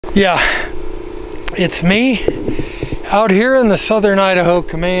Yeah, it's me out here in the Southern Idaho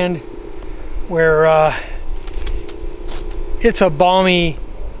Command where it's a balmy,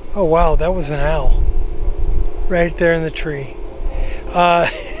 oh wow, that was an owl right there in the tree.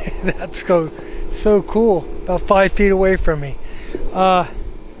 That's so cool, about 5 feet away from me.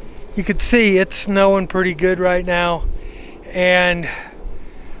 You can see it's snowing pretty good right now. And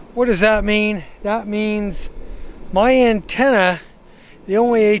what does that mean? That means my antenna, the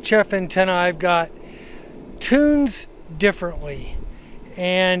only HF antenna I've got, tunes differently.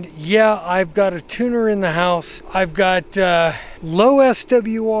 And yeah, I've got a tuner in the house. I've got low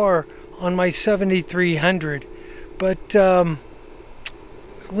SWR on my 7300. But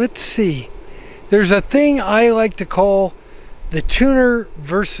let's see. There's a thing I like to call the tuner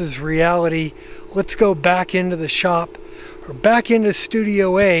versus reality. Let's go back into the shop or back into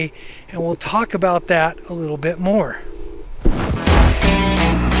Studio A and we'll talk about that a little bit more.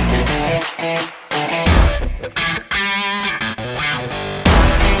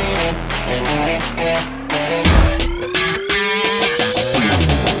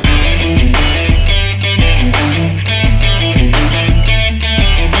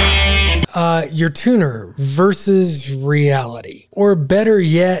 Your tuner versus reality, or better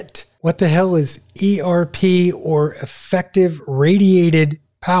yet, what the hell is ERP, or effective radiated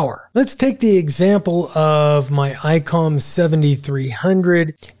power? Let's take the example of my ICOM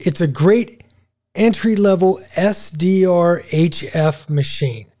 7300. It's a great entry-level SDR HF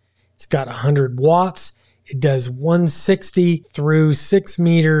machine. It's got 100 watts. It does 160 through 6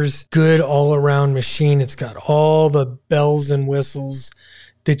 meters. Good all-around machine. It's got all the bells and whistles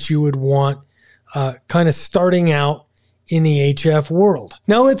that you would want kind of starting out in the HF world.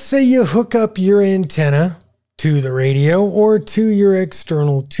 Now let's say you hook up your antenna to the radio or to your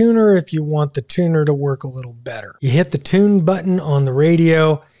external tuner if you want the tuner to work a little better. You hit the tune button on the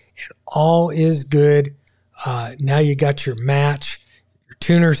radio and all is good. Now you got your match. Your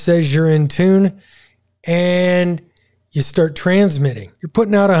tuner says you're in tune and you start transmitting. You're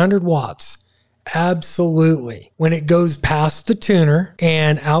putting out 100 watts. Absolutely. When it goes past the tuner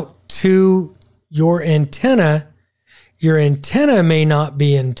and out to your antenna may not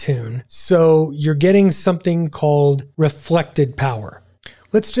be in tune. So you're getting something called reflected power.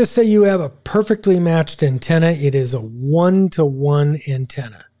 Let's just say you have a perfectly matched antenna. It is a 1-to-1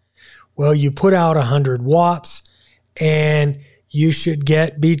 antenna. Well, you put out 100 watts and you should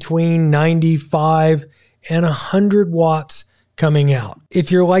get between 95 and 100 watts coming out. If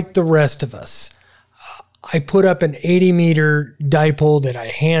you're like the rest of us, I put up an 80 meter dipole that I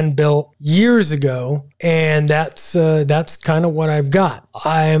hand built years ago, and that's kind of what I've got.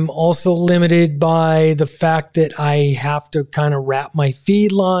 I'm also limited by the fact that I have to kind of wrap my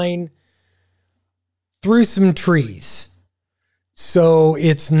feed line through some trees. So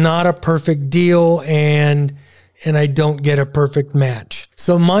it's not a perfect deal, and I don't get a perfect match.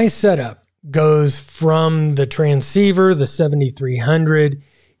 So my setup goes from the transceiver, the 7300,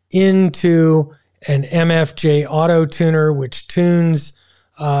 into an MFJ auto tuner, which tunes,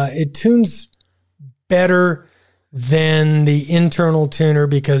 it tunes better than the internal tuner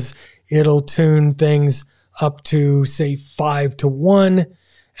because it'll tune things up to say 5-to-1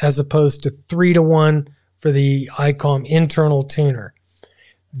 as opposed to 3-to-1 for the ICOM internal tuner.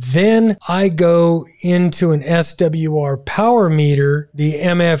 Then I go into an SWR Power Meter, the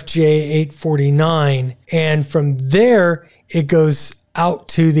MFJ 849, and from there it goes out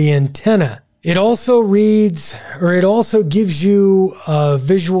to the antenna. It also reads, or it also gives you a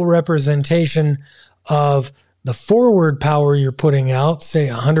visual representation of the forward power you're putting out, say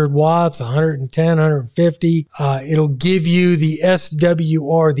 100 watts, 110, 150. It'll give you the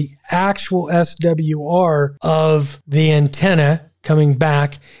SWR, the actual SWR of the antenna coming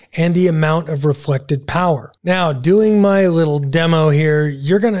back and the amount of reflected power. Now, doing my little demo here,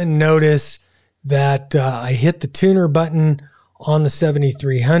 you're going to notice that I hit the tuner button on the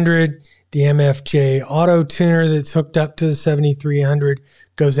 7300. The MFJ auto tuner that's hooked up to the 7300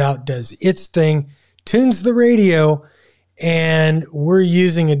 goes out, does its thing, tunes the radio, and we're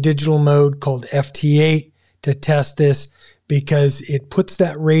using a digital mode called FT8 to test this because it puts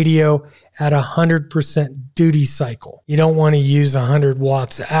that radio at 100% duty cycle. You don't want to use 100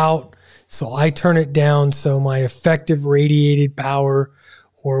 watts out, so I turn it down so my effective radiated power,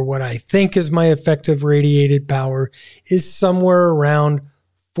 or what I think is my effective radiated power, is somewhere around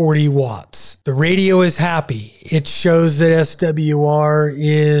 40 watts. The radio is happy. It shows that SWR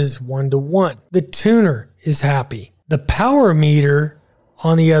is 1-to-1. The tuner is happy. The power meter,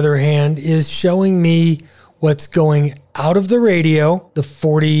 on the other hand, is showing me what's going out of the radio, the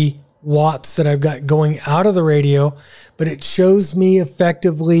 40 watts that I've got going out of the radio, but it shows me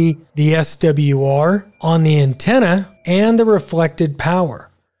effectively the SWR on the antenna and the reflected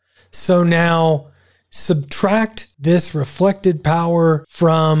power. So now subtract this reflected power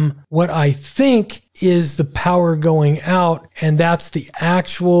from what I think is the power going out, and that's the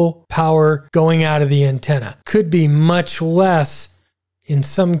actual power going out of the antenna. Could be much less, in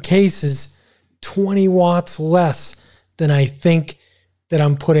some cases 20 watts less than I think that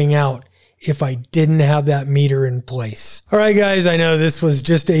I'm putting out if I didn't have that meter in place. All right, guys, I know this was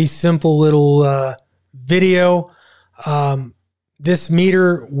just a simple little video. This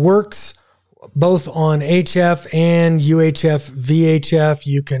meter works both on HF and UHF, VHF.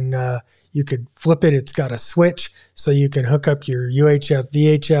 You could flip it. It's got a switch, so you can hook up your UHF,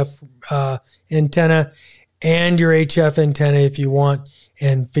 VHF antenna and your HF antenna if you want,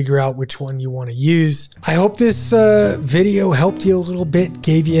 and figure out which one you want to use. I hope this video helped you a little bit,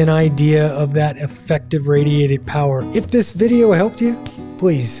 gave you an idea of that effective radiated power. If this video helped you,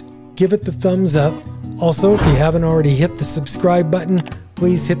 please give it the thumbs up. Also, if you haven't already hit the subscribe button,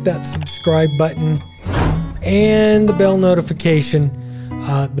 please hit that subscribe button and the bell notification.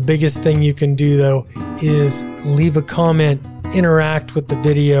 The biggest thing you can do, though, is leave a comment, interact with the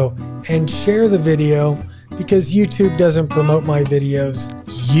video, and share the video, because YouTube doesn't promote my videos.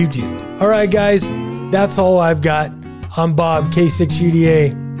 You do. All right, guys, that's all I've got. I'm Bob,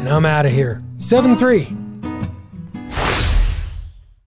 K6UDA, and I'm out of here. 7-3.